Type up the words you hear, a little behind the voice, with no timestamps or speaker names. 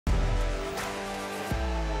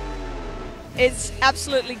it's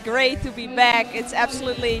absolutely great to be back. It's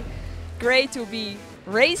absolutely great to be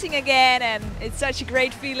racing again, and it's such a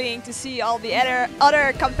great feeling to see all the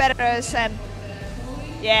other competitors. And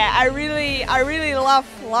yeah, I really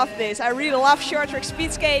love this. I really love short track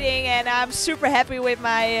speed skating, and I'm super happy with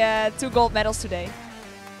my 2 gold medals today.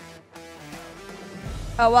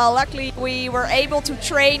 Well, luckily we were able to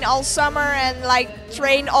train all summer and like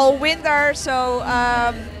train all winter, so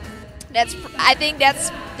I think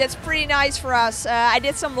that's pretty nice for us. I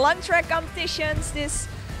did some long track competitions this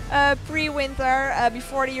pre-winter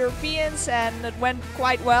before the Europeans, and it went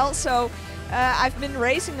quite well. So I've been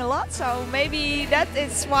racing a lot, so maybe that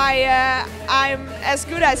is why I'm as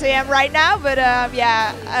good as I am right now. But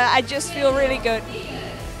yeah, I just feel really good.